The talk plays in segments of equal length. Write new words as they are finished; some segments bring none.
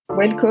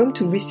Welcome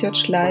to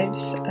Research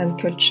Lives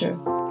and Culture,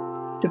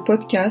 the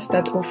podcast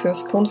that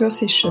offers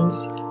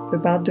conversations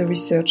about the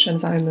research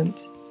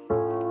environment.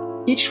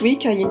 Each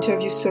week I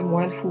interview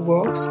someone who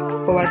works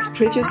or has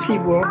previously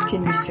worked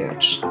in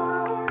research.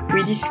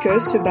 We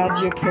discuss about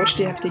the approach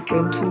they have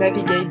taken to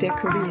navigate their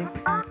career,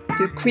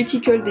 the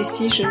critical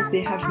decisions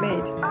they have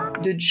made,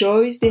 the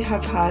joys they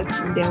have had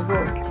in their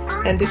work,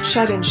 and the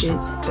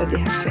challenges that they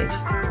have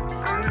faced.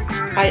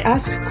 I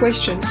ask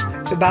questions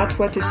about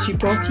what a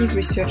supportive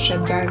research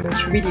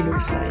environment really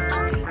looks like,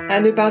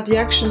 and about the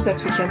actions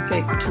that we can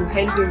take to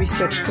help the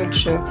research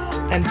culture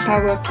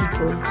empower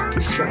people to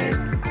thrive.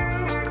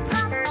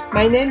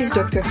 My name is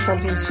Dr.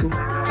 Sandrine Sou.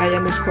 I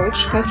am a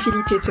coach,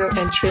 facilitator,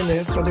 and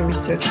trainer for the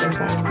research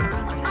environment,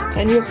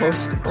 and your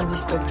host on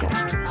this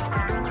podcast.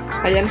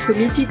 I am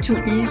committed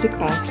to ease the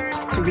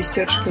path to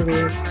research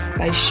careers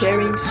by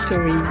sharing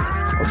stories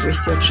of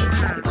researchers'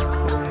 lives.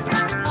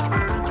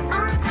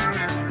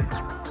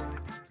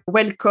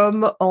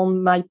 Welcome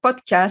on my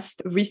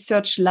podcast,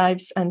 Research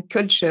Lives and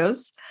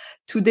Cultures.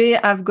 Today,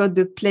 I've got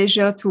the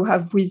pleasure to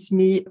have with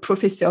me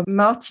Professor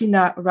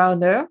Martina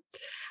Rauner.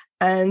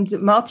 And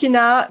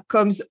Martina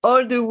comes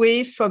all the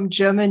way from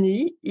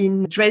Germany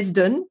in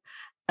Dresden.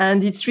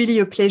 And it's really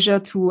a pleasure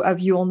to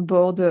have you on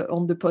board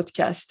on the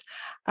podcast.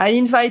 I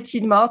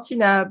invited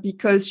Martina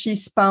because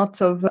she's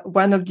part of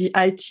one of the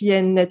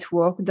ITN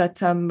network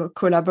that I'm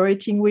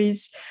collaborating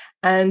with.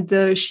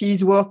 And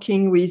she's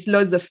working with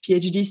lots of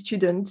PhD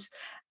students.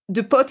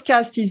 The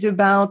podcast is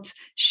about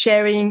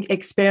sharing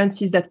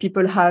experiences that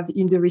people have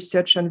in the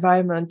research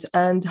environment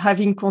and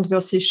having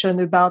conversation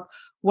about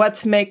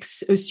what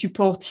makes a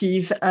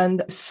supportive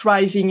and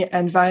thriving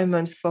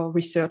environment for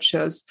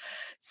researchers.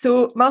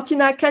 So,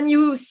 Martina, can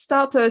you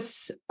start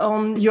us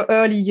on your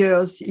early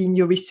years in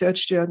your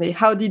research journey?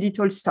 How did it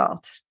all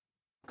start?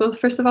 Well,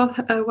 first of all,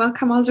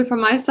 welcome also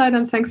from my side,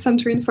 and thanks,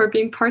 Sandrine, for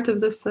being part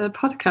of this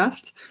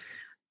podcast.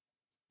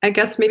 I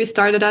guess maybe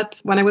started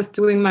at when I was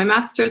doing my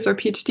master's or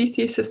PhD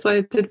thesis. So I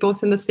did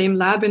both in the same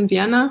lab in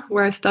Vienna,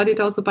 where I studied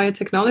also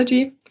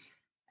biotechnology.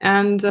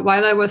 And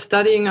while I was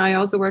studying, I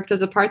also worked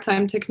as a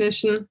part-time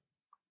technician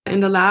in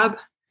the lab.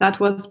 That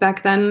was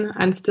back then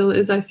and still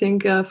is, I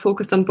think,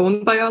 focused on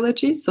bone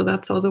biology. So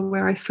that's also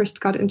where I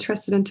first got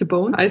interested into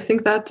bone. I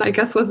think that, I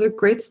guess, was a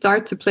great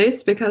start to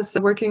place because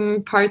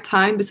working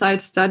part-time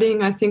besides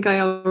studying, I think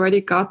I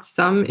already got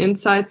some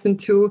insights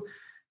into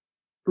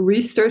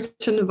research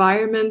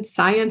environment,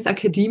 science,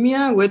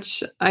 academia,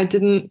 which I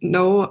didn't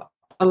know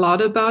a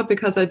lot about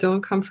because I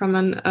don't come from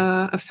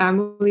a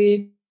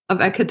family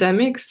of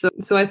academics.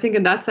 So I think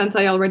in that sense,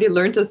 I already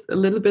learned a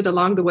little bit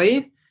along the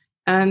way.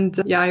 And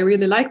I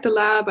really liked the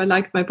lab. I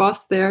liked my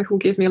boss there who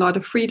gave me a lot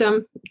of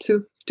freedom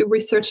to do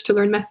research, to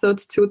learn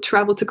methods, to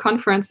travel to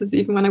conferences,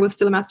 even when I was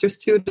still a master's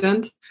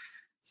student.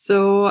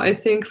 So I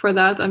think for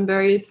that, I'm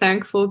very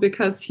thankful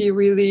because he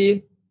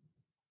really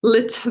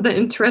lit the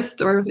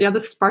interest or the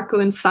sparkle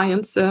in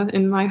science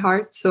in my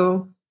heart.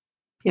 So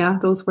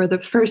those were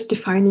the first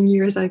defining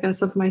years, I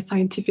guess, of my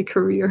scientific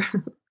career.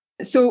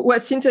 So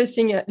what's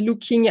interesting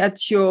looking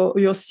at your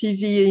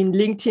CV in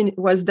LinkedIn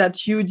was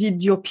that you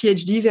did your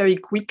PhD very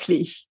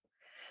quickly.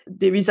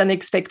 There is an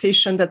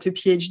expectation that a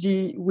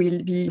PhD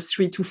will be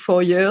 3 to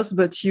 4 years,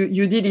 but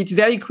you did it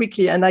very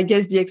quickly. And I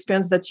guess the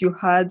experience that you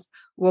had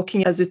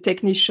working as a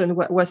technician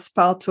was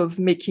part of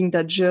making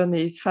that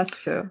journey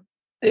faster.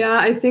 Yeah,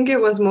 I think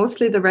it was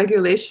mostly the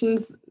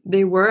regulations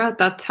they were at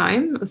that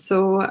time.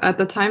 So at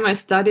the time I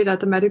studied at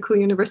the Medical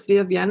University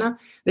of Vienna,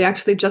 they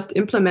actually just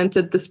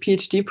implemented this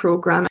PhD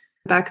program.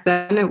 Back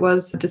then it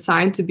was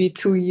designed to be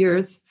 2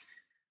 years.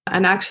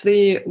 And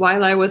actually,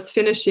 while I was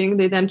finishing,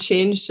 they then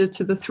changed it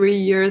to the 3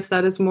 years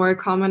that is more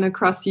common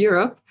across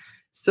Europe.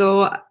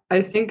 So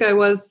I think I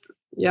was,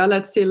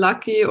 let's say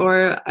lucky,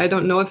 or I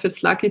don't know if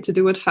it's lucky to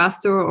do it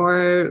faster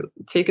or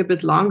take a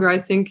bit longer. I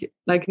think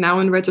like now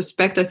in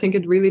retrospect, I think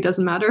it really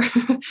doesn't matter,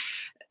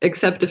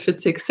 except if it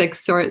takes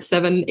 6 or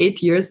 7,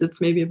 8 years,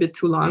 it's maybe a bit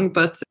too long.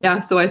 But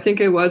so I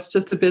think it was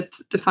just a bit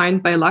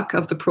defined by luck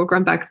of the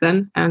program back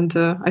then. And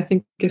I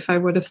think if I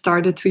would have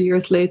started 2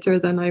 years later,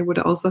 then I would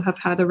also have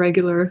had a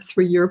regular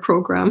 3-year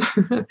program.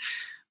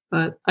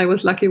 But I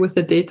was lucky with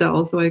the data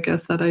also, I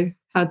guess, that I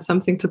had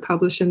something to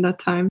publish in that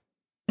time.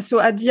 So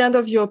at the end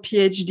of your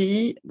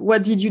PhD,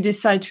 what did you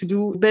decide to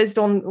do based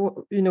on,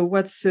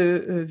 what's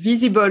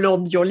visible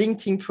on your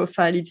LinkedIn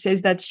profile? It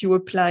says that you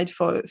applied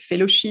for a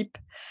fellowship.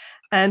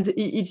 And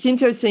it's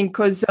interesting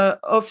because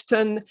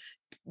often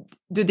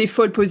the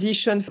default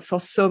position for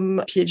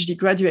some PhD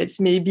graduates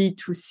may be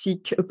to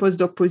seek a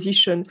postdoc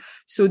position.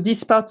 So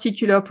this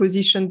particular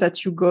position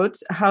that you got,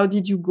 how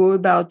did you go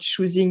about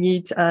choosing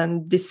it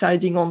and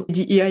deciding on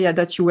the area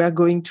that you were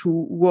going to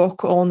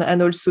work on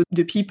and also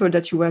the people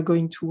that you were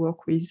going to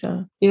work with?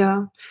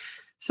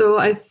 So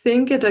I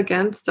think it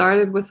again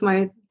started with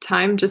my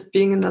time just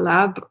being in the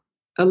lab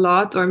a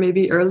lot, or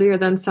maybe earlier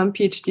than some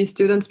PhD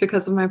students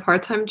because of my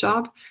part-time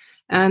job.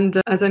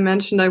 And as I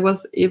mentioned, I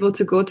was able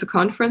to go to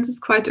conferences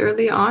quite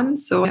early on.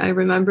 So I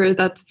remember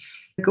that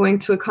going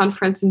to a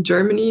conference in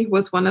Germany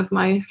was one of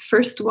my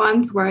first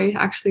ones where I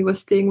actually was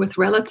staying with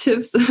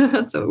relatives.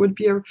 So it would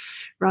be a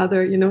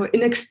rather,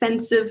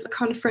 inexpensive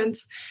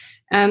conference.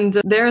 And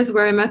there is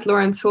where I met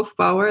Lorenz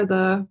Hofbauer,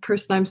 the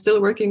person I'm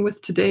still working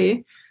with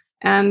today.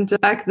 And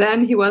back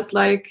then he was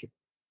like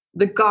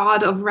the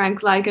god of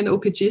rank like and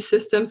OPG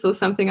systems. So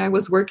something I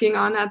was working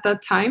on at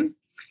that time.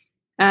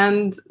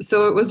 And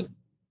so it was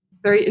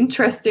very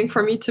interesting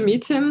for me to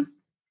meet him.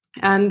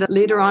 And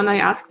later on, I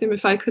asked him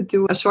if I could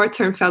do a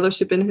short-term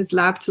fellowship in his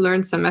lab to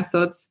learn some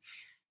methods.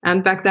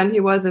 And back then he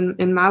was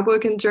in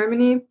Marburg in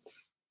Germany.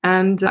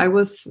 And I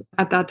was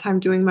at that time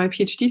doing my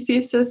PhD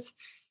thesis.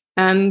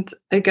 And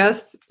I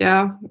guess,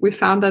 we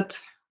found that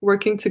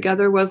working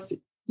together was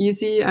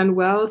easy and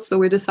well. So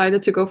we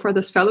decided to go for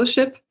this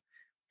fellowship.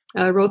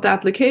 I wrote the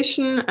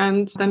application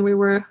and then we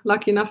were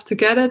lucky enough to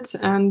get it.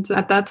 And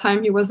at that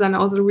time, he was then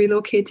also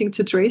relocating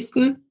to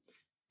Dresden.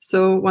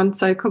 So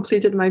once I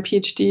completed my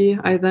PhD,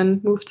 I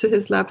then moved to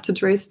his lab to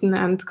Dresden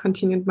and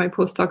continued my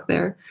postdoc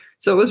there.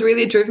 So it was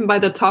really driven by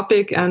the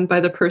topic and by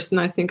the person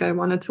I think I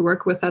wanted to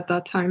work with at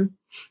that time.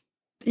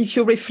 If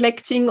you're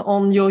reflecting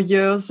on your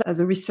years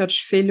as a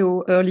research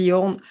fellow early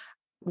on,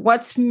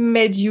 what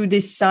made you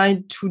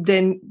decide to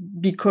then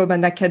become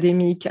an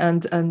academic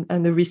and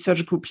a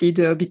research group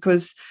leader?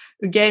 Because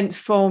again,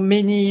 for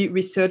many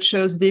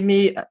researchers,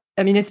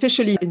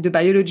 especially in the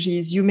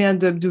biologies, you may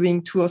end up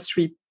doing 2 or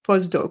 3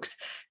 postdocs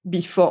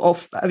before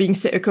of having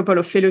a couple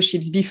of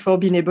fellowships before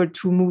being able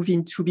to move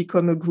into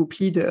become a group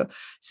leader.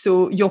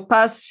 So your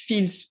path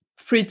feels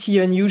pretty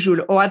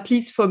unusual, or at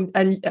least from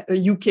a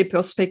UK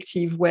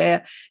perspective,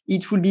 where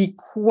it will be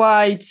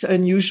quite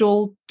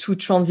unusual to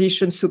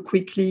transition so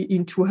quickly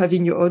into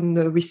having your own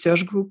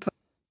research group.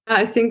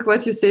 I think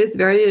what you say is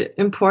very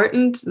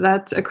important,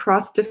 that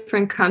across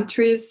different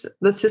countries,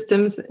 the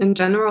systems in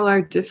general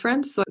are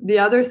different. So the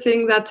other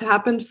thing that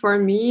happened for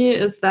me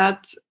is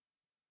that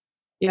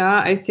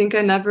I think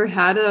I never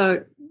had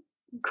a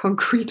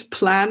concrete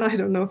plan. I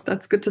don't know if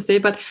that's good to say,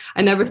 but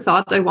I never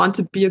thought I want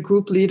to be a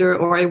group leader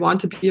or I want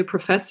to be a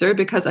professor,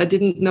 because I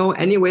didn't know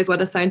anyways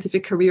what a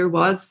scientific career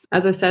was.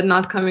 As I said,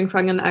 not coming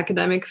from an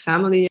academic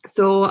family.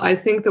 So I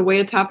think the way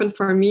it happened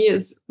for me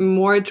is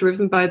more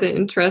driven by the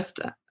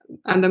interest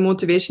and the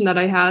motivation that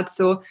I had.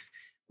 So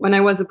when I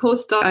was a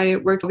postdoc, I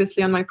worked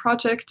obviously on my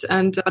project,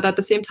 but at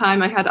the same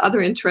time, I had other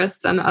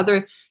interests and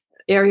other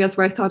areas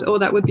where I thought,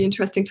 that would be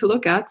interesting to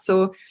look at.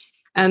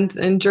 And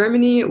in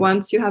Germany,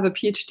 once you have a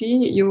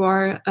PhD, you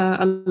are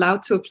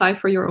allowed to apply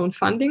for your own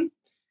funding.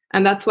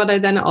 And that's what I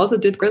then also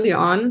did early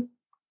on,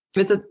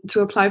 to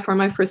apply for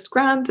my first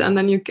grant. And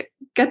then you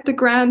get the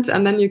grant,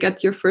 and then you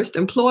get your first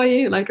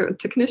employee, like a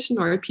technician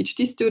or a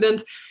PhD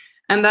student.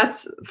 And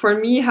that's, for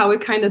me, how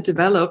it kind of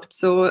developed.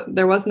 So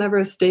there was never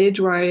a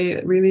stage where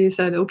I really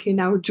said, okay,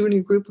 now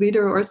junior group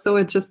leader or so.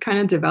 It just kind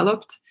of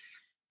developed.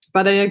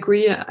 But I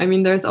agree. I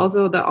mean, there's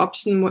also the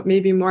option,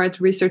 maybe more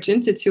at research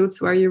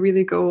institutes, where you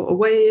really go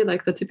away,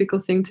 like the typical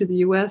thing, to the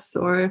US,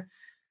 or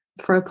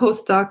for a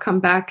postdoc,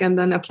 come back and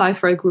then apply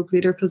for a group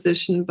leader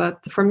position.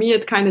 But for me,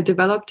 it kind of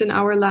developed in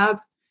our lab.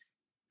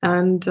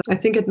 And I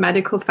think at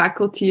medical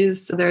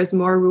faculties, there's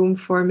more room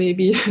for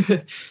maybe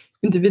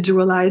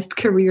individualized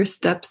career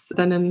steps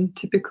than in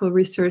typical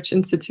research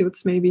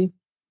institutes, maybe.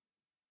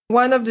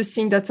 One of the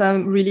things that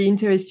I'm really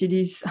interested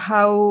is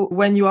how,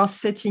 when you are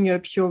setting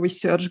up your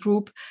research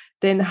group,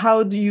 then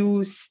how do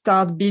you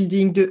start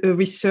building a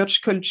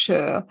research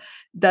culture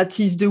that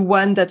is the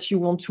one that you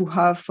want to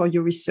have for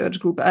your research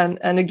group? And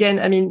again,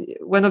 I mean,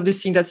 one of the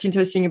things that's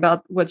interesting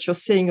about what you're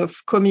saying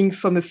of coming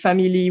from a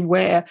family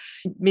where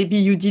maybe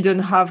you didn't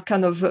have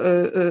kind of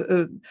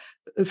a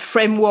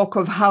framework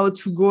of how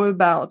to go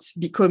about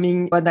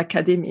becoming an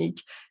academic.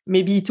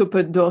 Maybe it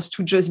opened doors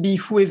to just be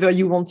whoever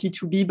you wanted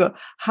to be. But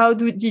how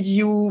did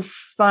you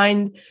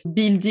find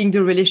building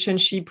the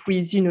relationship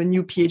with,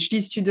 new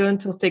PhD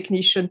student or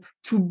technician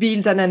to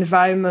build an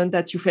environment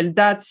that you felt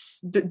that's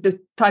the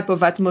type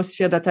of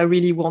atmosphere that I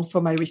really want for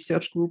my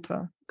research group?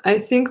 I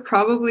think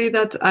probably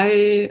that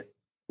I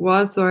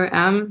was or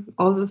am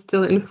also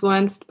still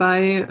influenced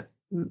by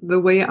the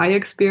way I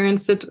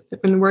experienced it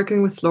in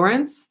working with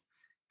Lorenz.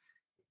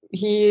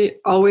 He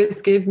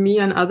always gave me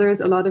and others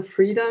a lot of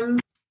freedom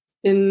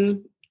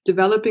in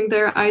developing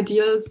their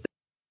ideas.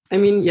 I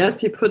mean,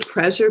 yes, he put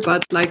pressure,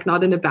 but like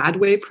not in a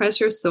bad way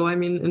pressure. So I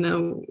mean,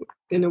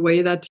 in a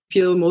way that you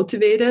feel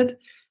motivated.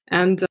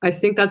 And I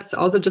think that's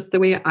also just the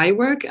way I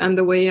work and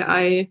the way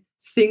I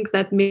think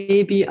that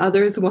maybe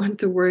others want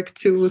to work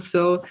too.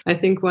 So I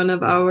think one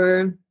of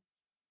our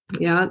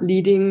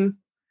leading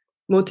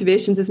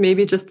motivations is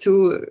maybe just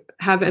to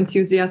have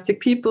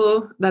enthusiastic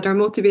people that are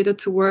motivated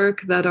to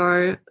work, that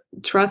are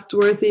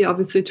trustworthy.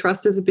 Obviously,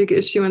 trust is a big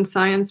issue in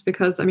science,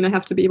 because I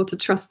have to be able to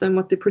trust them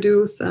what they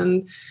produce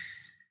and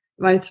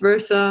vice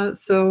versa.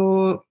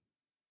 So,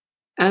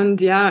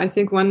 and I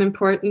think one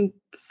important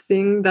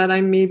thing that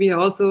I maybe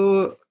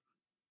also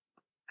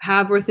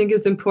have or think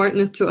is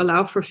important is to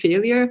allow for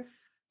failure.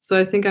 So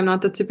I think I'm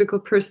not the typical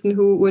person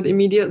who would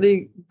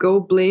immediately go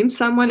blame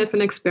someone if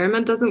an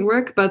experiment doesn't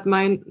work, but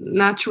my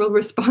natural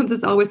response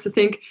is always to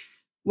think,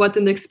 what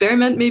in the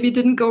experiment maybe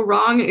didn't go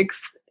wrong,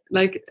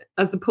 like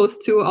as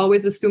opposed to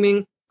always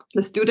assuming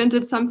the student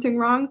did something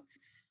wrong.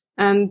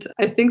 And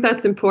I think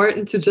that's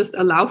important to just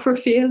allow for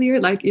failure.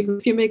 Like even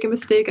if you make a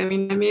mistake, I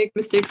mean, I make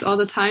mistakes all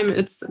the time.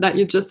 It's that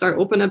you just are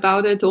open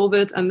about it, solve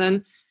it, and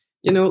then,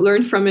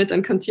 learn from it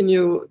and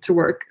continue to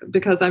work.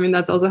 Because I mean,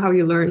 that's also how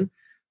you learn.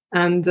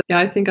 And yeah,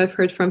 I think I've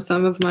heard from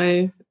some of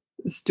my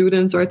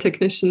students or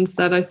technicians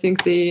that I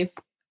think they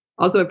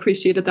also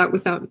appreciated that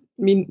without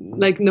me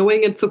like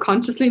knowing it so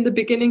consciously in the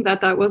beginning,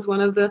 that was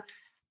one of the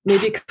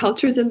maybe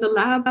cultures in the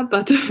lab,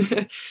 but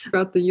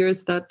throughout the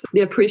years that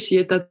they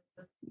appreciate that.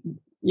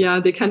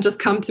 Yeah, they can just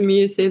come to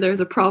me, say there's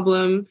a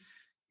problem,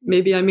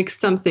 maybe I mixed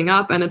something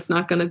up, and it's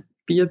not going to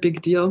be a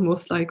big deal,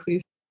 most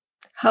likely.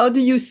 How do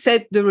you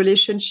set the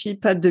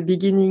relationship at the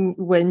beginning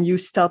when you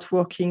start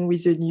working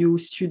with a new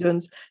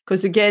student?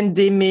 Because again,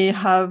 they may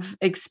have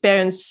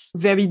experienced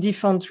very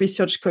different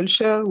research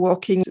culture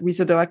working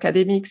with other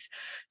academics.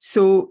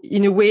 So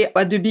in a way,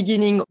 at the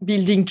beginning,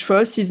 building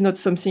trust is not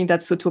something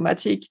that's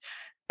automatic.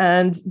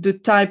 And the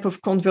type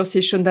of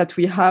conversation that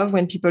we have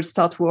when people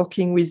start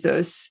working with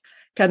us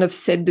kind of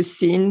set the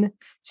scene.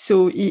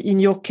 So in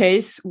your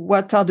case,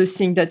 what are the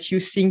things that you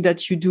think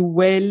that you do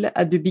well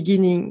at the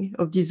beginning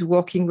of this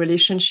working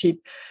relationship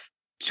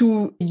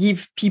to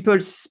give people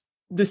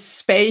the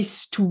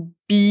space to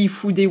be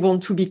who they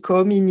want to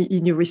become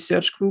in your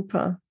research group?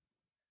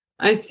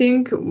 I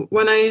think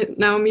when I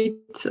now meet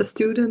a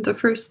student the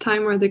first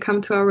time where they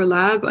come to our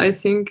lab, I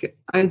think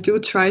I do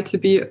try to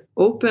be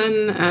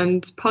open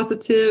and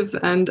positive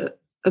and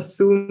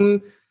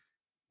assume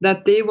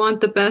that they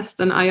want the best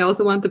and I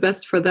also want the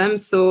best for them.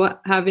 So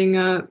having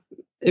a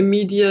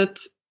immediate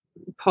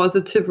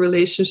positive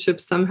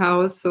relationship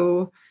somehow.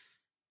 So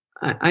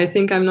I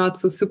think I'm not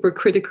so super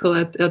critical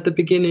at the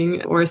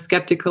beginning or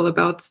skeptical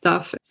about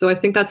stuff. So I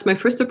think that's my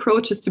first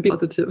approach, is to be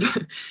positive.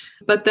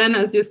 But then,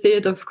 as you say,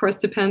 it of course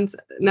depends.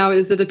 Now,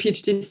 is it a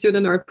PhD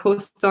student or a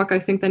postdoc? I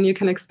think then you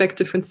can expect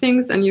different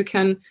things, and you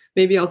can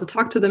maybe also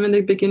talk to them in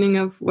the beginning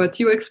of what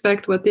you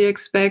expect, what they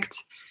expect,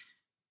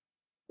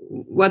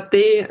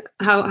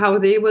 how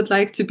they would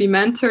like to be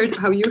mentored,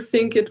 how you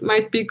think it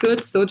might be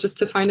good. So just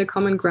to find a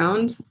common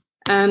ground.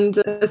 And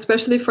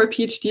especially for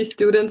PhD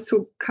students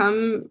who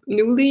come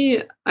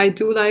newly, I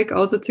do like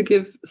also to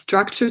give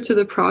structure to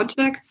the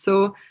project.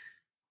 So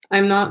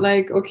I'm not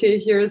like, okay,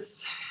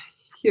 here's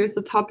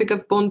the topic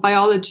of bone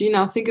biology,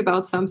 now think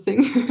about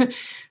something.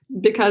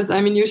 Because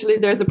I mean, usually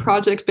there's a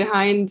project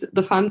behind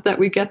the funds that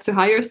we get to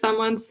hire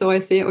someone. So I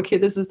say, okay,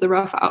 this is the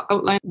rough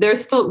outline. There's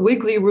still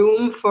wiggly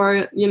room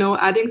for,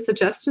 adding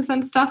suggestions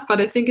and stuff. But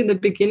I think in the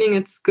beginning,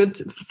 it's good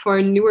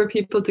for newer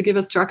people to give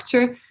a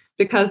structure,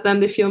 because then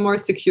they feel more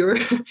secure,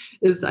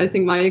 is I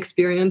think my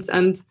experience.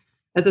 And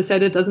as I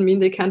said, it doesn't mean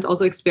they can't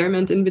also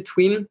experiment in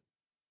between.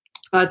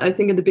 But I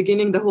think in the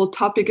beginning, the whole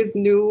topic is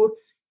new.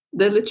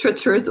 The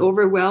literature is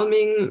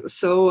overwhelming.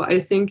 So I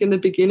think in the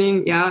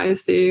beginning, I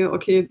say,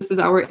 okay, this is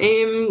our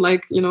aim,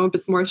 like, a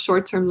bit more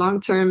short-term,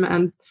 long-term,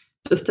 and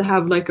just to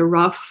have like a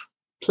rough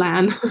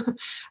plan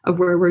of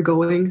where we're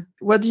going.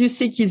 What do you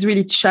think is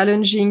really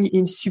challenging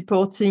in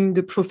supporting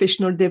the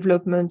professional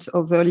development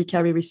of early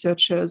career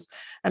researchers?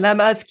 And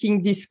I'm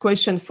asking this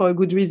question for a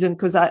good reason,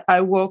 because I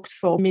worked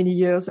for many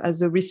years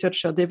as a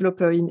researcher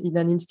developer in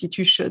an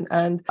institution.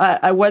 And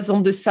I was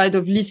on the side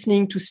of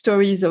listening to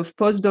stories of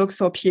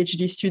postdocs or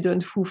PhD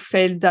students who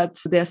felt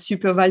that their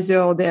supervisor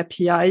or their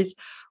PIs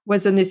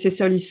wasn't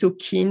necessarily so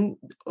keen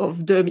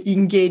of them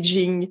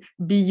engaging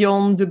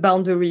beyond the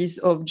boundaries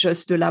of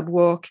just the lab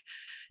work.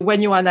 When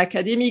you're an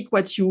academic,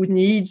 what you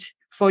need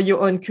for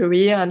your own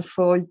career and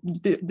for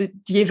the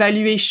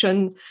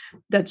evaluation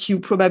that you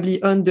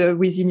probably under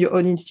within your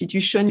own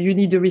institution, you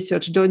need the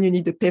research done, you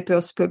need the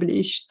papers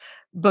published.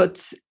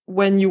 But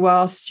when you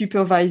are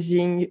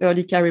supervising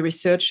early career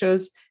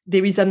researchers,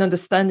 there is an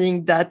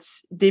understanding that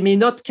they may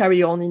not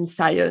carry on in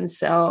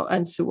science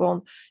and so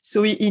on.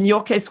 So in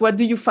your case, what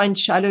do you find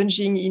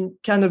challenging in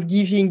kind of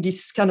giving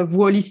this kind of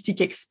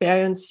holistic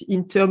experience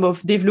in terms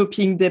of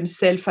developing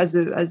themselves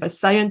as a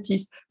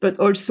scientist, but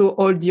also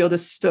all the other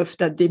stuff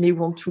that they may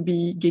want to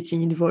be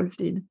getting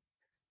involved in?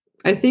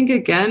 I think,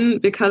 again,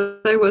 because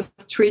I was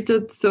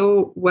treated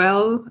so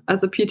well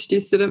as a PhD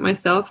student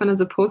myself and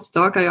as a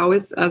postdoc, I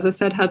always, as I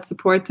said, had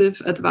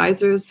supportive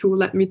advisors who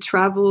let me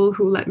travel,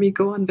 who let me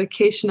go on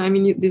vacation. I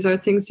mean, these are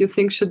things you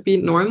think should be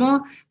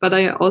normal, but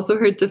I also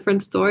heard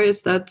different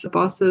stories that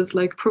bosses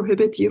like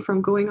prohibit you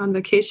from going on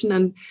vacation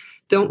and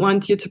don't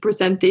want you to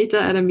present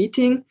data at a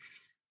meeting.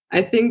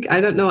 I think, I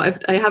don't know,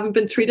 I haven't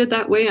been treated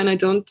that way, and I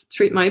don't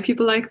treat my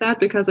people like that,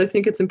 because I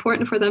think it's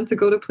important for them to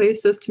go to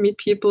places, to meet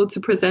people, to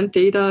present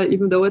data,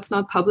 even though it's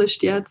not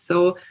published yet.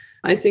 So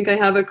I think I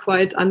have a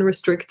quite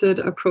unrestricted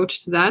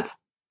approach to that.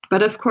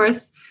 But of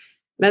course,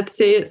 let's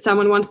say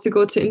someone wants to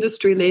go to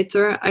industry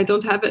later. I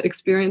don't have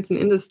experience in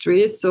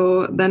industry.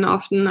 So then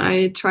often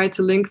I try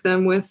to link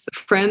them with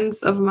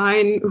friends of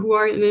mine who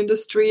are in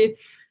industry,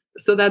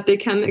 so that they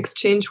can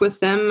exchange with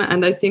them.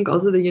 And I think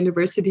also the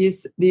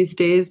universities these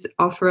days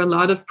offer a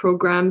lot of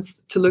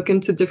programs to look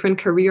into different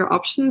career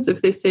options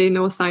if they say,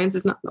 no, science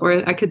is not, or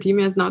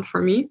academia is not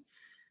for me.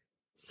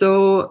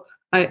 So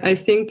I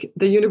think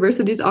the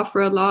universities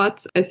offer a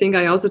lot. I think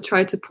I also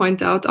try to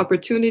point out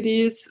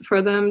opportunities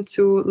for them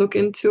to look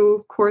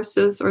into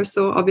courses or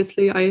so.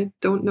 Obviously, I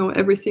don't know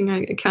everything.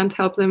 I can't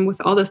help them with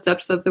all the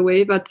steps of the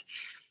way, but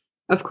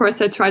of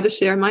course, I try to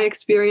share my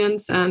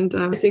experience, and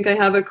I think I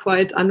have a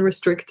quite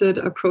unrestricted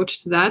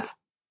approach to that.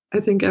 I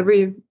think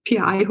every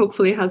PI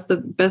hopefully has the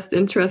best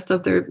interest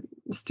of their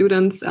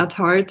students at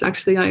heart.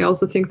 Actually, I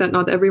also think that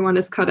not everyone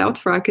is cut out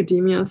for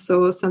academia.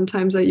 So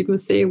sometimes I even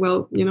say,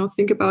 well,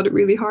 think about it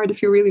really hard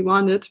if you really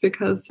want it,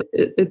 because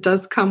it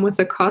does come with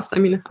a cost. I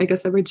mean, I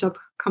guess every job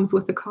comes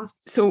with a cost.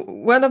 So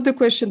one of the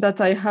questions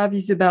that I have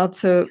is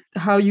about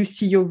how you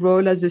see your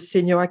role as a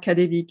senior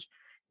academic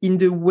in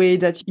the way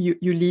that you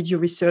lead your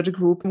research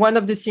group. One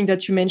of the things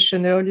that you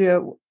mentioned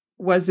earlier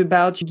was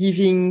about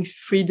giving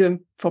freedom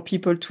for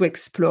people to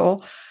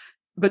explore.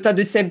 But at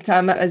the same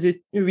time, as a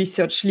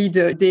research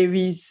leader, there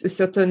is a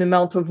certain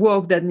amount of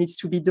work that needs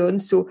to be done.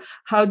 So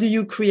how do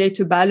you create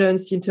a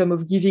balance in terms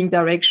of giving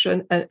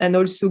direction and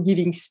also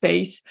giving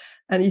space?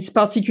 And it's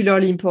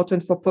particularly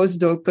important for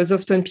postdoc because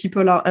often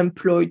people are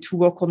employed to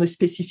work on a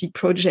specific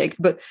project,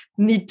 but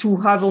need to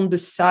have on the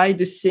side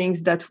the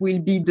things that will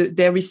be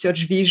their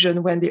research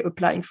vision when they're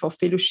applying for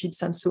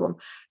fellowships and so on.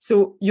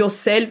 So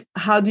yourself,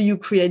 how do you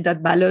create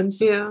that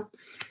balance? Yeah,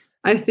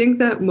 I think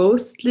that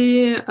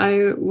mostly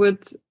I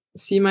would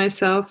see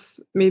myself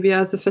maybe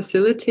as a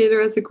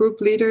facilitator, as a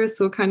group leader.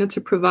 So kind of to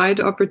provide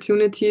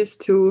opportunities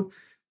to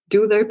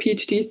do their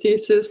PhD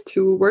thesis,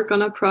 to work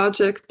on a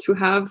project, to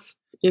have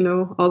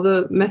all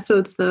the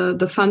methods,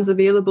 the funds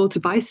available to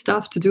buy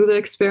stuff, to do the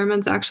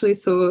experiments actually.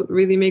 So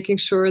really making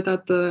sure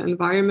that the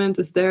environment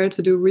is there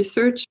to do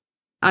research.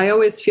 I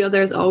always feel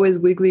there's always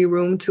wiggly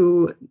room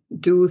to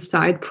do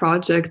side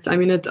projects. I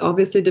mean, it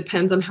obviously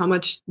depends on how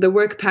much the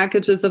work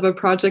packages of a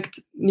project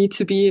need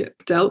to be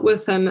dealt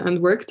with and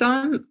worked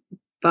on.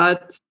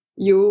 But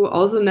you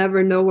also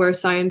never know where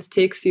science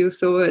takes you.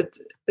 So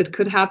it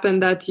could happen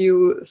that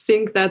you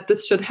think that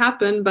this should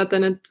happen, but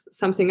then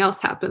something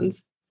else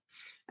happens.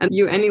 And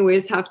you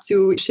anyways have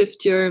to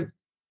shift your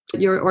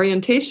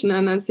orientation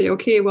and then say,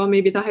 okay, well,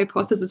 maybe the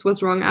hypothesis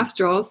was wrong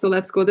after all, so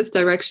let's go this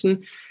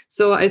direction.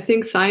 So I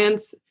think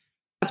science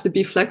have to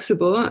be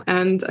flexible.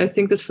 And I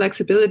think this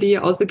flexibility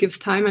also gives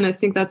time. And I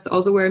think that's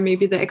also where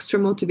maybe the extra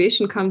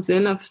motivation comes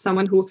in of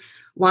someone who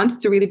wants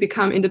to really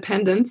become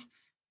independent.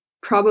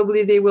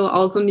 Probably they will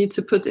also need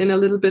to put in a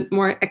little bit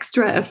more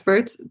extra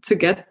effort to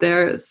get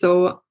there.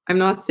 So I'm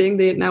not saying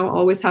they now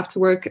always have to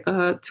work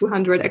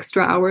 200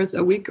 extra hours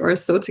a week or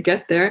so to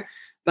get there.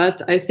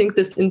 But I think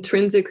this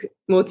intrinsic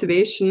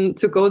motivation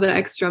to go the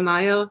extra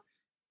mile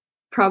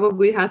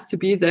probably has to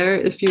be there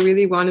if you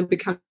really want to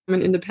become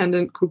an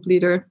independent group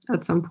leader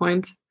at some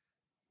point.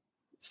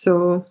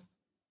 So,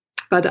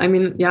 but I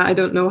mean, yeah, I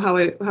don't know how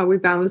we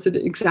balance it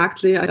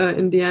exactly.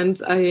 In the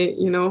end,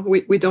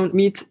 we don't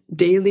meet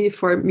daily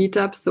for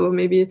meetups. So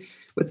maybe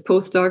with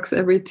postdocs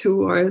every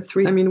 2 or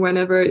 3. I mean,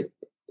 whenever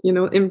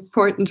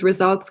important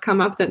results come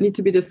up that need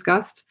to be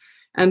discussed.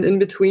 And in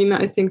between,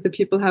 I think the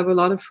people have a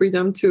lot of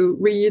freedom to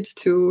read,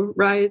 to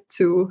write,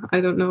 to, I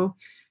don't know,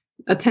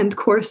 attend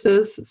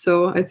courses.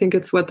 So I think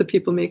it's what the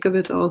people make of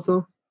it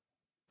also.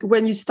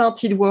 When you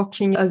started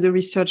working as a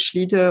research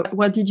leader,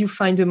 what did you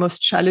find the most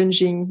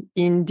challenging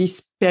in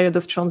this period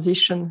of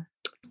transition?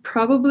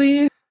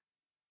 Probably,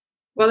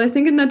 well, I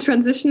think in that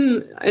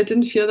transition, I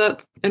didn't feel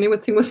that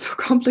anything was so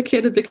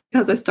complicated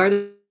because I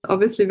started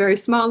obviously very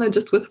small and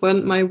just with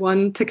my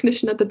one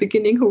technician at the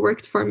beginning who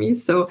worked for me.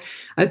 So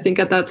I think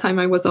at that time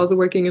I was also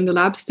working in the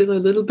lab still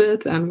a little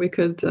bit and we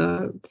could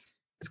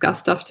discuss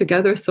stuff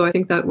together. So I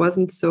think that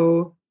wasn't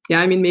so,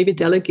 I mean, maybe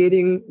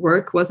delegating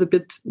work was a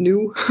bit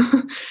new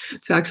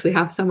to actually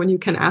have someone you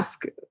can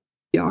ask.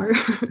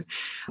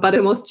 But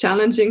the most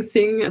challenging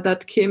thing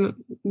that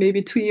came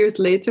maybe 2 years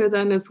later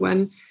then is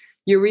when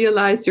you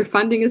realize your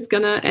funding is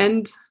going to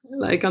end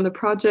like on the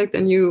project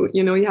and you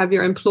have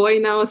your employee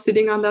now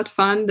sitting on that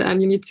fund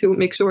and you need to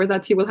make sure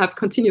that he will have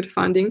continued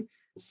funding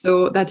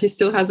so that he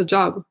still has a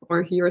job,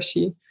 or he or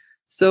she.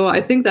 So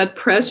I think that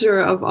pressure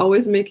of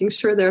always making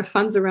sure there are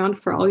funds around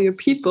for all your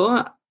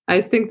people, I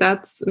think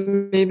that's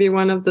maybe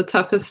one of the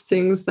toughest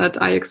things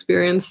that I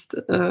experienced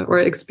or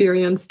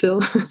experience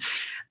still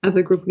as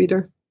a group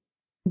leader.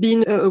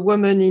 Being a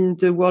woman in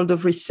the world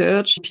of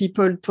research,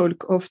 people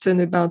talk often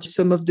about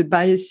some of the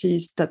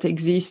biases that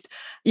exist.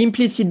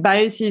 Implicit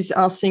biases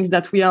are things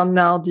that we are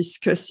now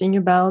discussing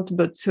about,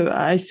 but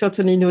I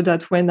certainly know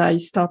that when I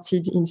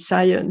started in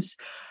science,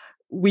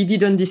 we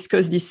didn't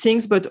discuss these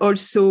things, but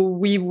also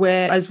we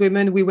were, as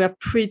women, we were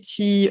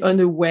pretty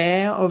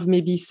unaware of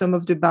maybe some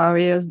of the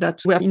barriers that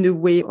were in the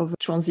way of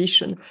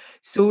transition.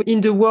 So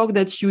in the work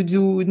that you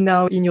do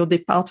now in your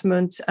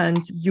department,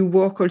 and you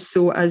work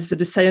also as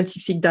the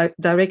scientific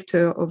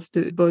director of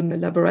the Bonn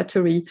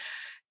laboratory,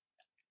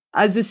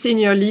 As a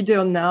senior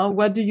leader now,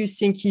 what do you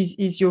think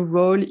is your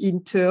role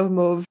in terms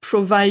of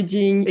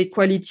providing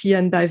equality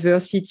and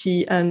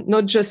diversity, and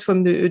not just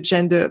from the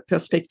gender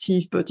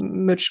perspective, but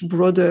much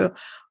broader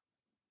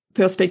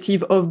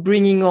perspective of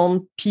bringing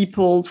on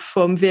people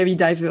from very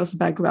diverse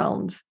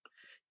backgrounds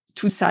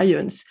to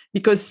science?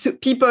 Because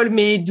people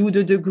may do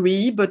the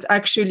degree, but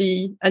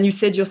actually, and you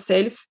said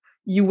yourself,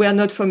 you were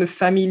not from a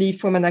family,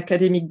 from an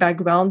academic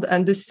background,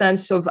 and the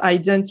sense of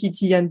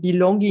identity and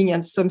belonging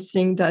and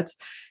something that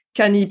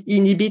can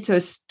inhibit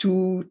us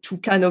to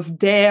kind of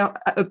dare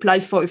apply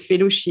for a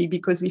fellowship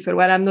because we feel,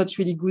 well, I'm not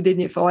really good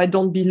enough, or I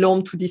don't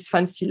belong to this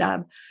fancy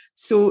lab.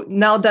 So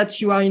now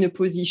that you are in a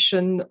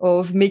position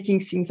of making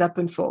things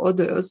happen for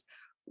others,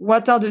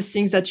 what are the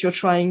things that you're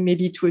trying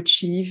maybe to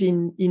achieve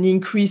in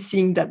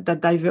increasing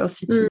that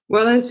diversity?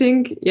 Well, I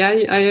think, I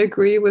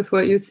agree with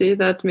what you say,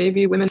 that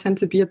maybe women tend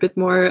to be a bit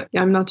more,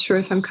 I'm not sure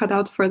if I'm cut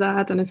out for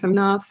that and if I'm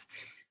enough.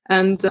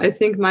 And I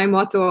think my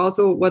motto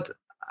also, what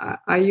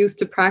I used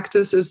to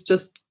practice, is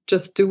just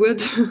do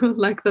it,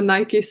 like the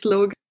Nike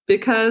slogan,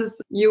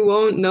 because you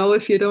won't know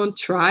if you don't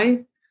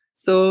try.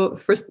 So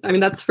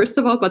that's first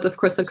of all, but of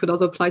course that could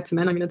also apply to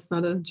men. I mean, it's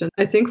not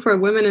I think for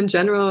women in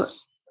general,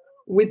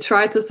 we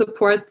try to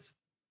support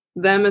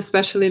them,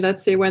 especially,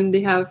 let's say, when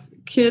they have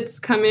kids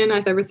come in, I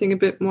have everything a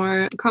bit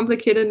more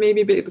complicated,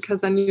 maybe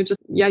because then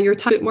you're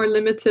a bit more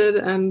limited.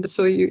 And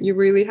so you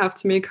really have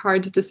to make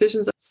hard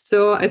decisions.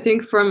 So I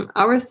think from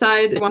our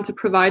side, we want to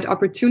provide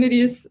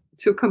opportunities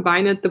to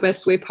combine it the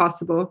best way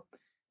possible.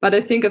 But I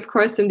think, of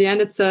course, in the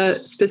end, it's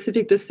a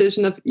specific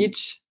decision of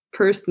each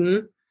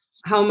person,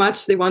 how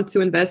much they want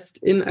to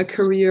invest in a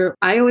career.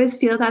 I always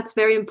feel that's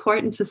very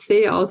important to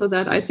say also,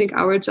 that I think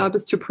our job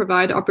is to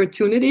provide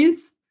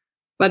opportunities.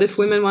 But if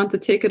women want to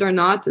take it or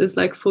not is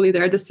like fully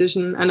their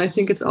decision. And I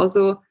think it's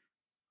also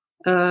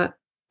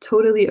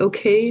totally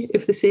okay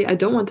if they say, I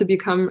don't want to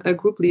become a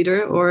group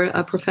leader or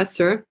a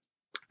professor,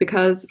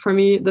 because for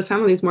me, the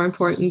family is more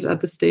important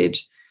at this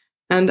stage.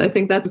 And I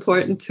think that's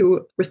important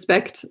to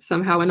respect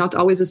somehow and not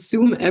always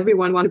assume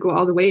everyone wants to go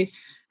all the way.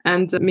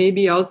 And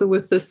maybe also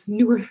with this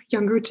newer,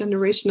 younger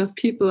generation of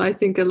people, I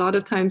think a lot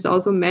of times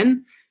also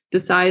men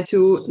decide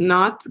to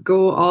not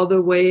go all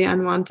the way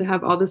and want to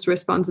have all this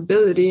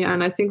responsibility.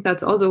 And I think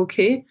that's also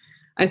okay.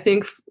 I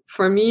think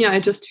for me, I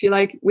just feel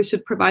like we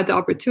should provide the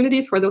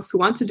opportunity for those who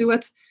want to do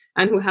it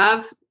and who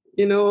have,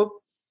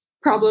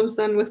 problems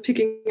then with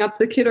picking up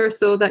the kid, or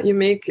so that you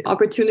make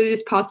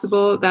opportunities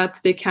possible that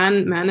they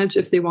can manage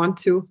if they want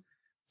to.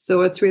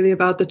 So it's really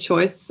about the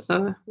choice,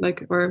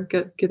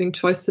 giving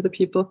choice to the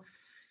people.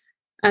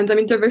 And I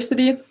mean,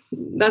 diversity,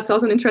 that's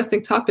also an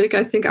interesting topic.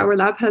 I think our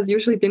lab has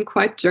usually been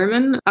quite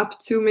German up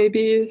to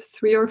maybe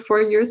 3 or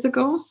 4 years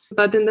ago.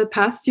 But in the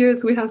past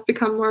years, we have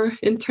become more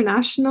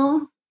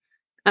international.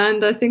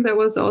 And I think that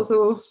was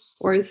also,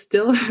 or is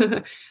still,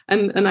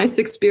 a nice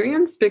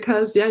experience,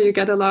 because, you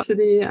get a lot of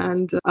diversity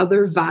and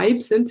other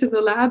vibes into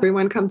the lab.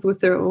 Everyone comes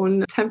with their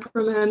own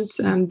temperament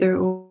and their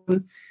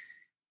own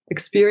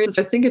experience.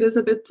 I think it is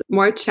a bit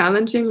more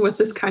challenging with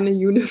this kind of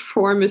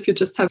uniform if you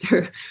just have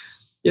their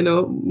I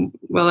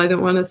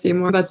don't want to say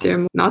more, but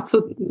they're not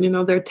so,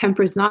 their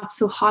temper is not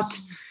so hot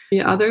the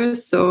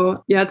others.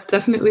 So it's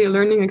definitely a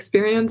learning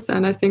experience.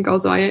 And I think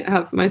also I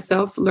have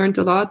myself learned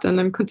a lot, and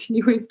I'm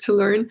continuing to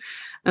learn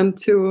and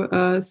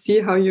to see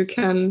how you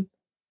can,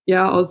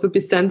 also be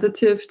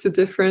sensitive to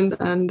different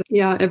and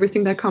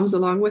everything that comes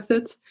along with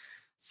it.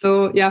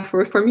 So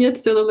for me, it's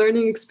still a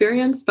learning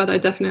experience, but I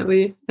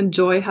definitely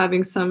enjoy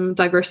having some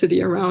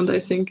diversity around. I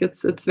think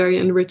it's very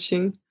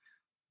enriching.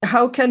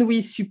 How can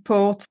we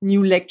support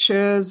new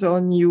lecturers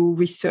or new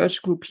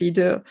research group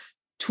leader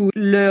to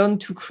learn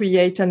to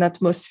create an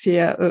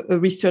atmosphere, a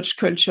research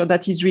culture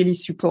that is really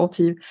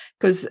supportive?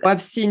 Because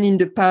I've seen in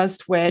the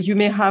past where you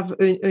may have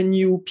a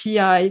new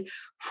PI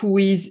who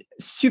is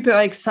super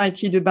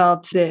excited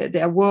about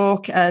their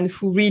work and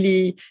who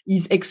really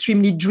is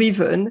extremely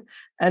driven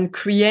and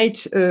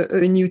create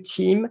a new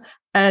team.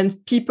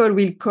 And people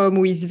will come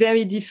with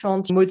very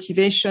different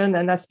motivation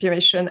and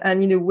aspiration.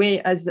 And in a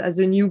way, as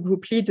a new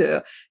group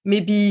leader,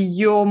 maybe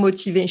your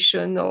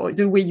motivation or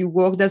the way you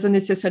work doesn't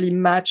necessarily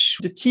match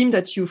the team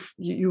that you've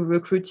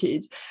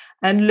recruited.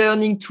 And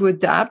learning to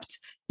adapt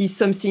is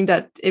something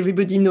that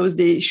everybody knows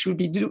they should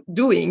be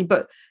doing,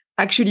 but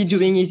actually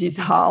doing is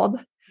hard.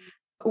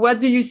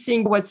 What do you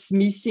think what's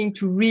missing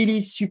to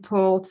really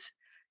support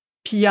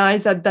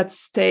PIs at that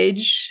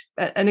stage?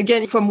 And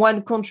again, from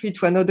one country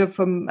to another,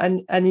 from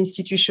an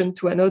institution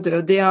to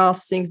another, there are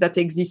things that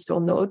exist or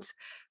not.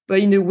 But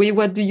in a way,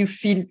 what do you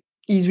feel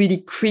is really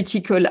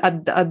critical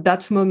at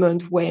that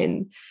moment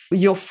when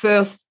your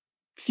first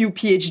few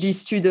PhD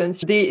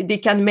students, they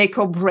can make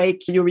or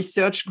break your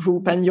research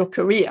group and your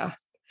career?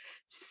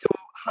 So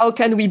how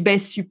can we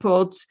best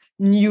support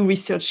new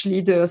research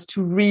leaders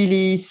to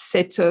really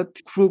set up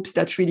groups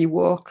that really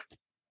work?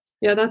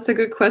 Yeah, that's a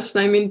good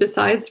question. I mean,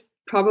 besides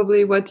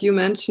probably what you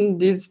mentioned,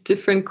 these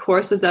different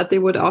courses that they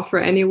would offer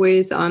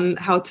anyways on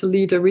how to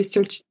lead a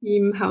research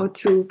team, how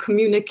to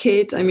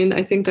communicate. I mean,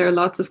 I think there are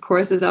lots of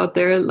courses out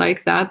there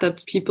like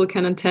that people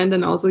can attend,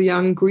 and also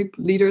young group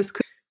leaders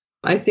could.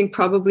 I think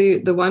probably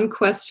the one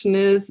question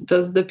is,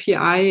 does the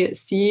PI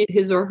see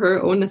his or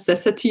her own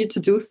necessity to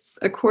do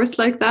a course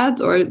like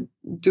that? Or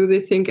do they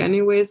think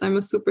anyways, I'm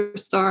a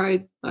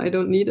superstar, I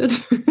don't need it?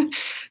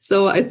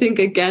 So I think,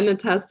 again,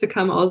 it has to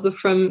come also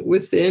from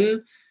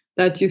within,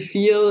 that you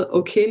feel,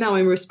 okay, now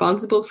I'm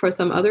responsible for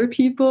some other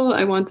people.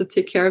 I want to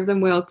take care of them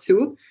well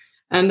too.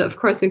 And of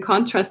course, in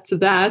contrast to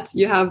that,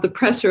 you have the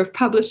pressure of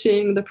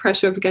publishing, the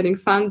pressure of getting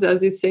funds,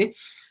 as you say.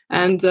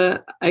 And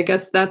I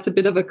guess that's a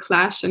bit of a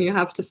clash, and you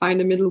have to find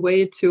a middle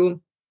way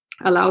to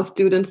allow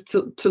students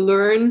to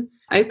learn.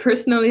 I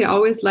personally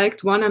always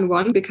liked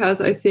one-on-one,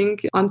 because I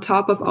think on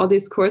top of all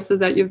these courses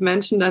that you've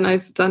mentioned, and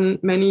I've done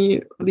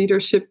many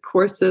leadership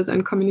courses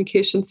and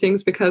communication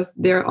things because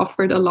they're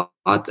offered a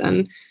lot.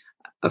 And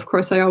of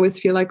course, I always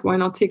feel like, why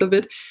not take of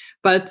it?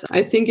 But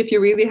I think if you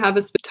really have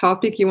a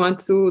topic you want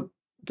to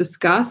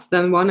discuss,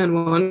 then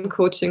one-on-one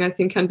coaching, I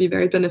think, can be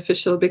very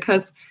beneficial,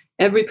 because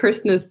every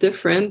person is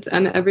different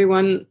and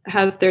everyone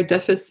has their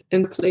deficits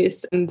in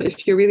place. And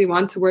if you really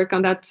want to work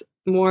on that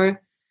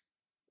more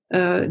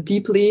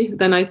deeply,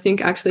 then I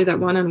think actually that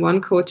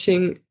one-on-one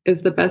coaching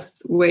is the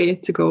best way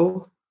to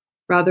go,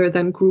 rather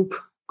than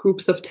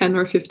groups of 10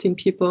 or 15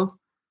 people.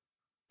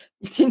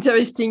 It's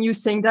interesting you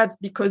saying that,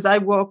 because I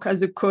work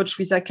as a coach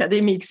with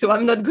academics, so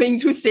I'm not going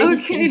to say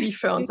anything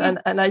different. And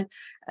I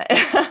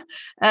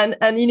and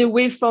in a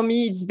way, for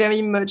me, it's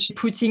very much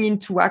putting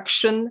into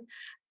action,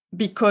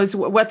 because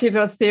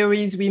whatever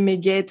theories we may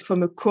get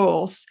from a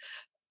course,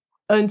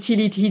 until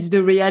it hits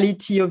the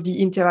reality of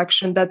the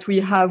interaction that we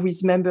have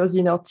with members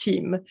in our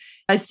team,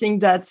 I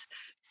think that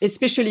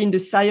especially in the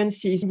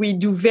sciences, we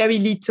do very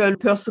little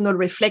personal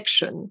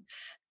reflection.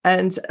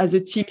 And as a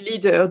team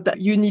leader, that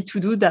you need to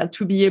do that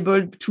to be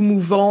able to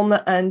move on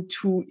and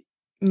to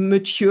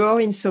mature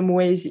in some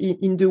ways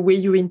in the way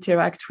you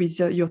interact with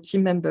your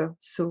team member.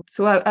 So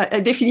I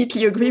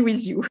definitely agree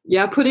with you.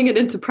 Yeah, putting it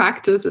into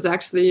practice is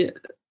actually,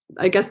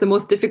 I guess, the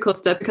most difficult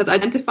step, because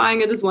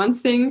identifying it is one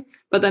thing,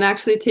 but then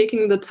actually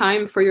taking the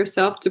time for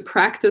yourself to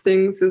practice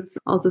things is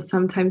also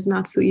sometimes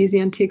not so easy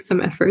and takes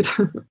some effort.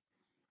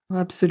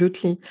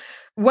 Absolutely.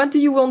 What do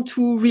you want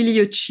to really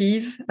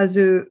achieve as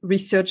a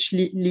research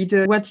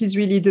leader? What is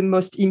really the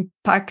most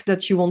impact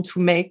that you want to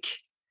make,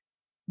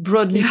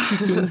 broadly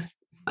speaking?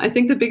 I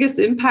think the biggest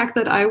impact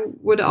that I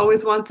would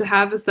always want to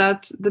have is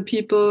that the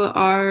people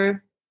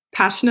are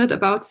passionate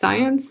about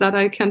science, that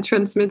I can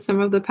transmit some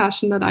of the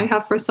passion that I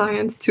have for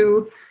science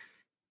to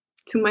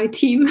my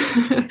team.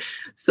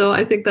 So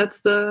I think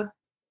that's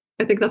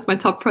my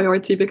top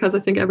priority, because I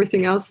think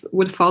everything else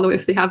would follow.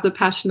 If they have the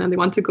passion and they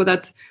want to go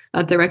that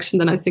direction,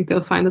 then I think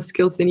they'll find the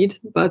skills they need.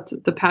 But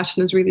the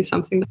passion is really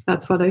something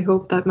that's what I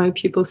hope that my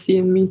people see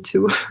in me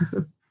too.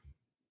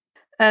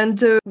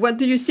 And what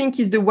do you think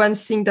is the one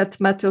thing that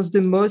matters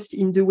the most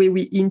in the way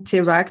we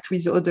interact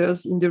with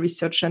others in the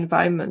research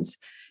environment?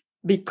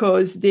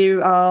 Because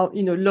there are,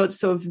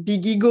 lots of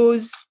big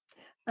egos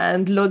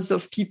and lots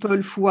of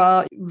people who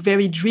are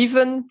very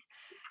driven,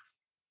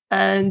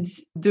 and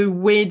the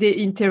way they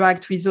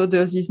interact with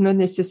others is not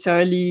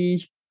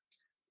necessarily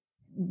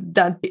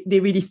that they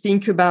really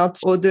think about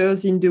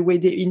others in the way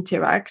they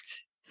interact.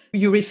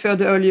 You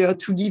referred earlier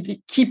to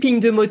keeping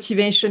the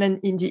motivation and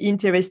in the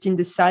interest in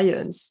the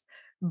science,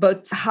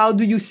 but how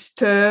do you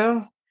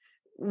stir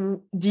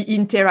the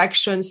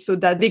interactions so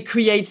that they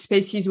create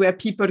spaces where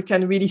people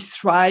can really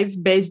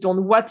thrive based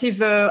on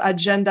whatever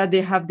agenda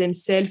they have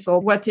themselves, or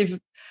whatever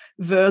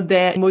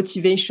their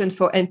motivation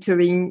for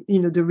entering,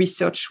 the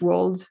research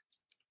world?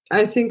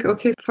 I think,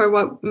 for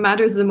what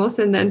matters the most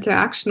in the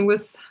interaction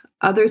with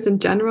others in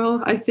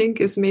general, I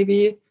think, is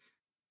maybe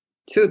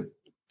to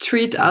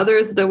treat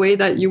others the way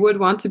that you would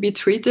want to be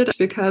treated,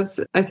 because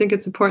I think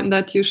it's important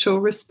that you show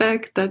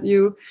respect, that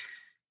you,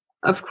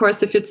 of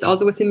course, if it's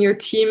also within your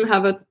team,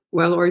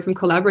 or even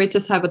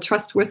collaborators, have a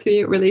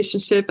trustworthy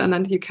relationship, and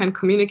then you can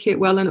communicate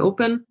well and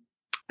open.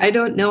 I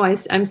don't know.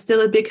 I'm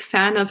still a big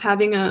fan of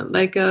having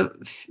a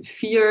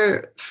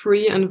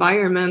fear-free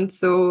environment,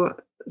 so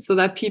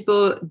that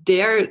people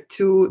dare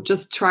to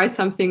just try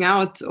something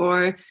out,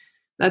 or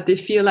that they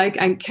feel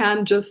like I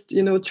can just,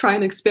 try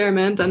an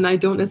experiment, and I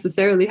don't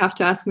necessarily have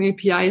to ask my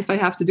PI if I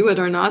have to do it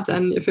or not.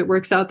 And if it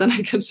works out, then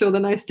I can show the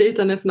nice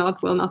data, and if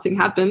not, well, nothing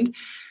happened.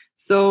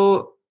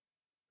 So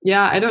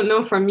yeah, I don't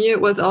know. For me,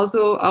 it was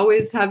also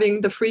always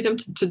having the freedom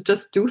to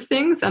just do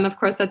things. And of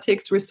course, that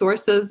takes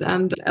resources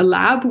and a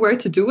lab where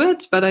to do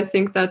it. But I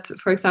think that,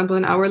 for example,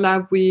 in our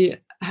lab, we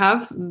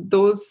have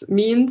those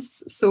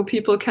means so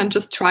people can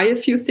just try a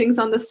few things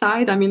on the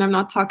side. I mean, I'm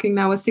not talking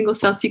now a single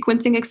cell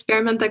sequencing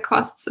experiment that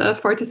costs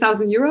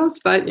 40,000 euros,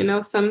 but,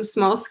 some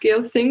small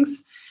scale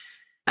things,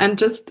 and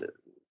just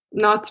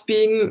not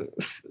being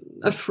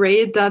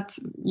afraid that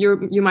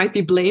you might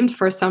be blamed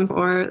for something,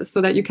 or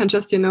so that you can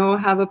just,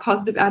 have a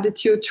positive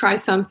attitude, try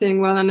something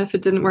well, and if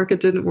it didn't work,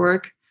 it didn't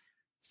work.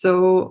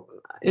 So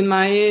in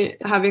my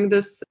having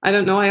this, I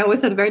don't know, I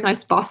always had very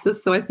nice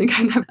bosses. So I think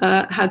I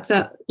never had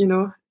to,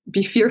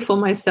 be fearful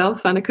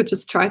myself, and I could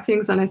just try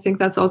things. And I think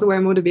that's also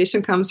where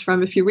motivation comes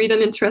from. If you read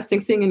an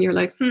interesting thing and you're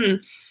like,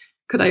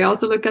 could I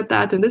also look at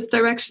that in this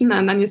direction?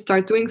 And then you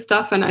start doing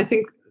stuff. And I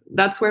think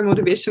that's where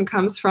motivation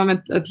comes from,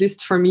 at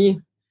least for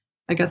me.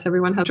 I guess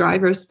everyone has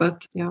drivers,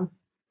 but yeah.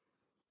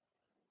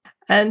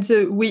 And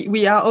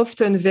we are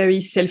often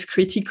very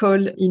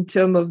self-critical in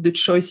terms of the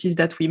choices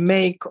that we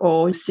make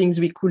or things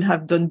we could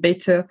have done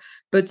better.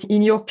 But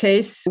in your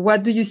case,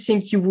 what do you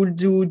think you would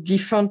do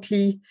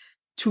differently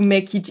to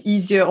make it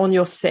easier on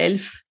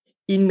yourself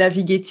in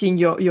navigating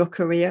your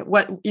career?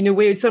 What, in a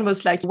way, it's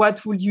almost like,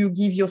 what would you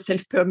give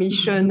yourself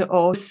permission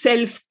or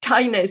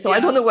self-kindness? Or I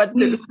don't know what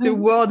the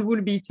word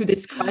would be to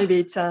describe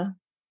it.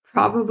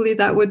 Probably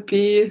that would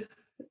be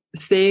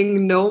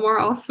saying no more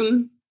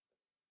often.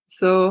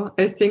 So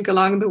I think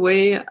along the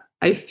way,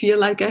 I feel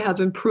like I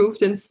have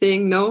improved in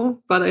saying no,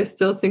 but I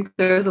still think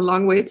there's a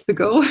long way to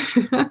go.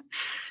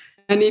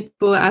 And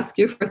people ask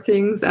you for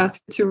things,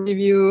 ask you to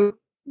review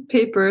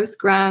papers,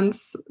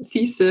 grants,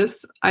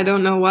 thesis, I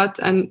don't know what.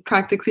 And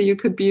practically you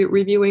could be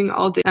reviewing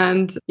all day.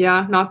 And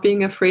not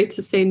being afraid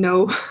to say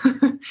no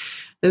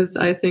is,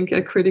 I think,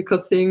 a critical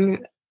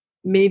thing.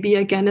 Maybe,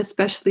 again,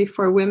 especially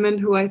for women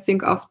who I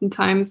think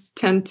oftentimes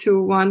tend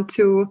to want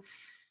to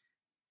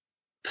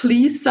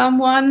please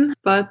someone,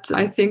 but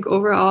I think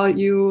overall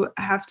you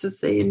have to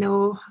say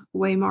no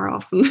way more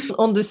often.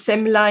 On the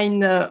same line,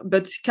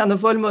 but kind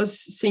of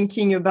almost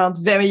thinking about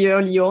very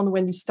early on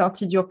when you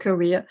started your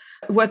career,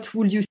 what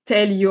would you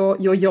tell your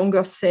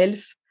younger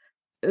self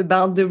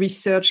about the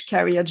research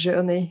career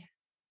journey?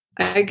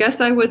 I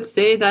guess I would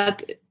say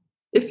that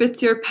if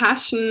it's your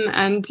passion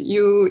and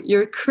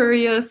you're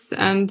curious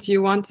and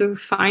you want to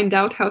find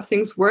out how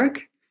things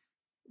work,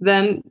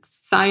 then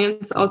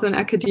science, also in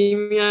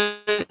academia,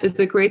 is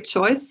a great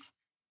choice.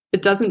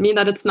 It doesn't mean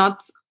that it's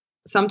not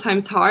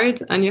sometimes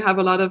hard and you have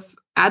a lot of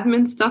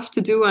admin stuff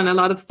to do and a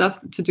lot of stuff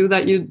to do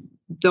that you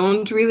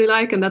don't really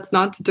like, and that's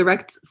not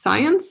direct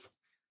science,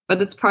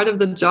 but it's part of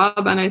the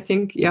job. And I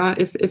think,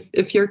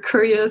 if you're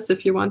curious,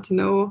 if you want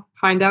to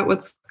find out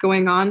what's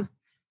going on,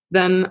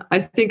 then I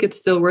think it's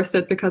still worth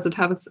it, because it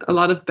has a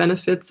lot of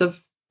benefits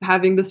of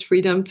having this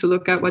freedom to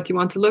look at what you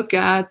want to look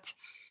at,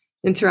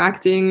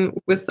 interacting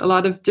with a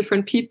lot of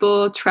different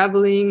people,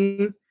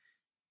 traveling.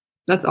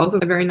 That's also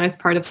a very nice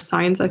part of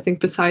science, I think,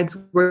 besides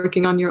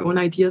working on your own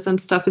ideas and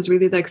stuff, is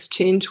really the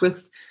exchange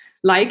with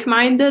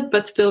like-minded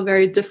but still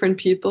very different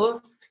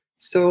people.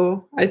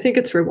 So I think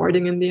it's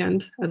rewarding in the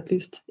end. At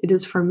least it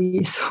is for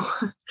me.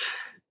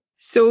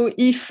 So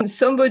if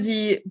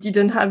somebody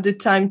didn't have the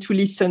time to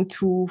listen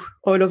to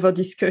all of our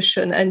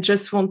discussion and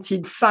just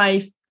wanted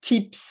 5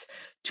 tips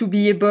to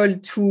be able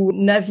to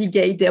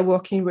navigate their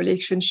working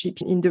relationship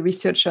in the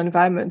research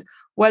environment,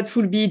 what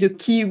would be the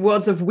key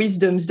words of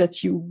wisdoms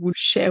that you would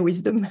share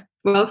with them?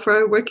 Well,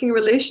 for working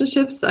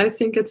relationships, I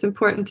think it's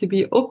important to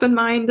be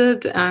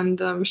open-minded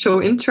and show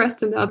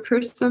interest in the other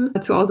person,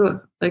 to also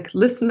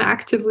listen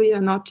actively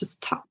and not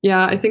just talk.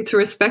 Yeah, I think to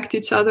respect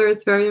each other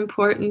is very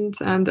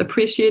important and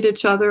appreciate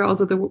each other.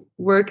 Also the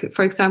work,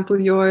 for example,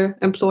 your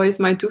employees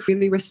might do,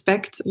 really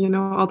respect,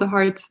 all the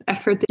hard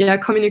effort. Yeah,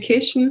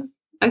 communication,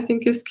 I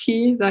think, is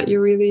key, that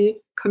you really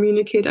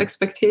communicate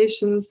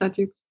expectations, that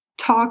you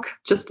talk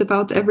just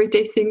about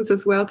everyday things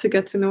as well to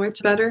get to know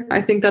each other better.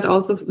 I think that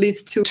also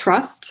leads to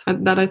trust,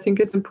 and that I think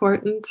is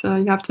important.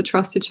 You have to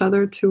trust each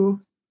other to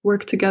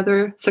work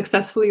together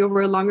successfully over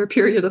a longer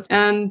period of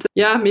time.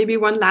 And maybe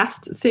one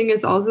last thing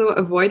is also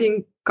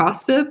avoiding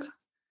gossip.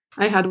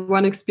 I had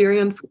one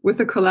experience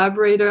with a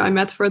collaborator I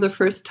met for the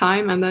first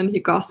time, and then he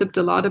gossiped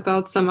a lot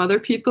about some other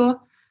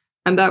people.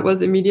 And that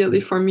was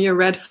immediately for me a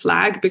red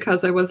flag,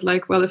 because I was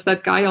like, well, if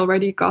that guy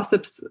already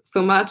gossips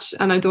so much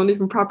and I don't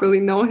even properly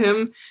know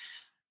him,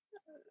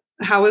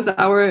 how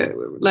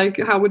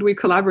would we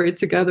collaborate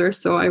together?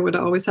 So I would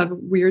always have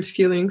weird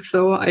feelings.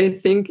 So I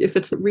think if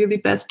it's a really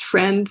best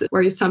friend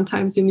where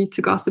sometimes you need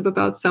to gossip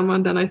about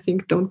someone, then I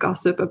think don't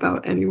gossip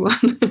about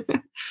anyone.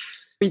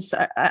 It's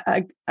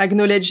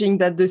acknowledging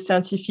that the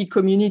scientific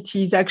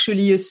community is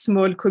actually a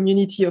small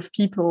community of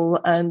people,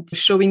 and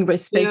showing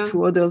respect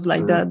to others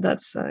like that.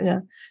 That's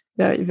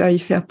very, very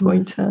fair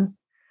point.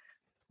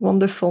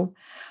 Wonderful.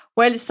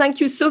 Well, thank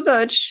you so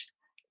much.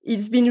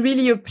 It's been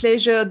really a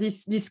pleasure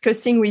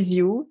discussing with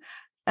you,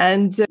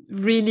 and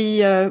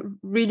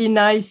really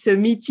nice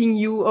meeting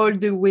you all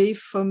the way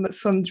from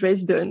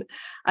Dresden.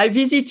 I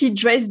visited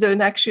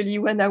Dresden actually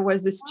when I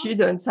was a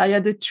student. I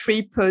had a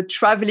trip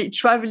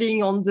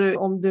traveling on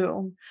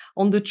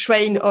the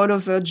train all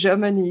over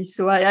Germany.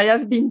 So I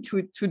have been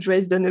to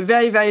Dresden a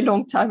very, very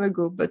long time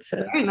ago. But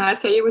very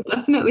nice. You would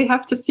definitely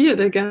have to see it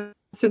again,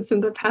 since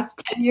in the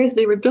past 10 years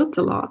they rebuilt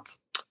a lot.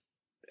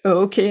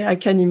 Oh, okay, I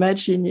can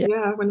imagine.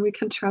 Yeah, when we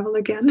can travel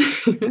again.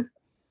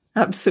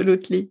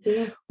 Absolutely.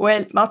 Yeah.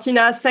 Well,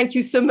 Martina, thank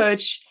you so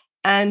much.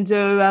 And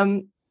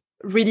I'm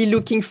really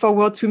looking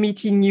forward to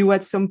meeting you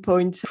at some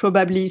point,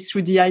 probably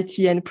through the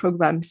ITN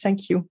program.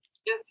 Thank you.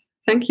 Yes.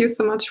 Thank you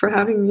so much for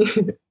having me.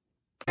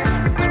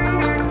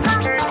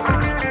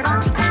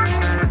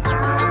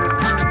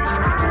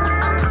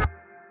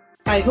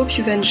 I hope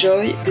you've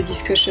enjoyed the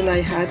discussion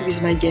I had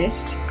with my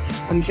guest.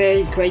 I'm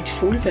very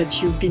grateful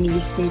that you've been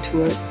listening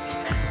to us.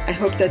 I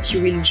hope that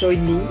you will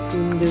join me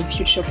in the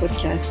future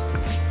podcast.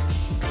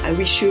 I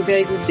wish you a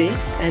very good day,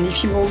 and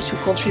if you want to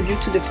contribute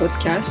to the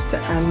podcast,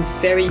 I'm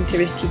very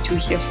interested to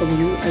hear from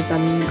you, as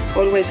I'm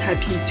always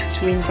happy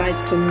to invite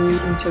some new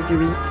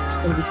interviewee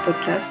on this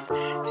podcast.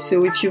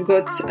 So if you've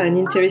got an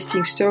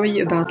interesting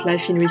story about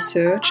life in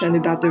research and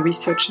about the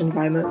research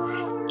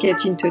environment,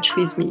 get in touch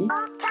with me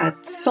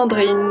at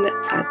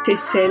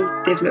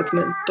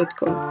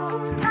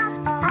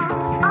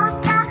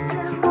sandrine@tesseldevelopment.com.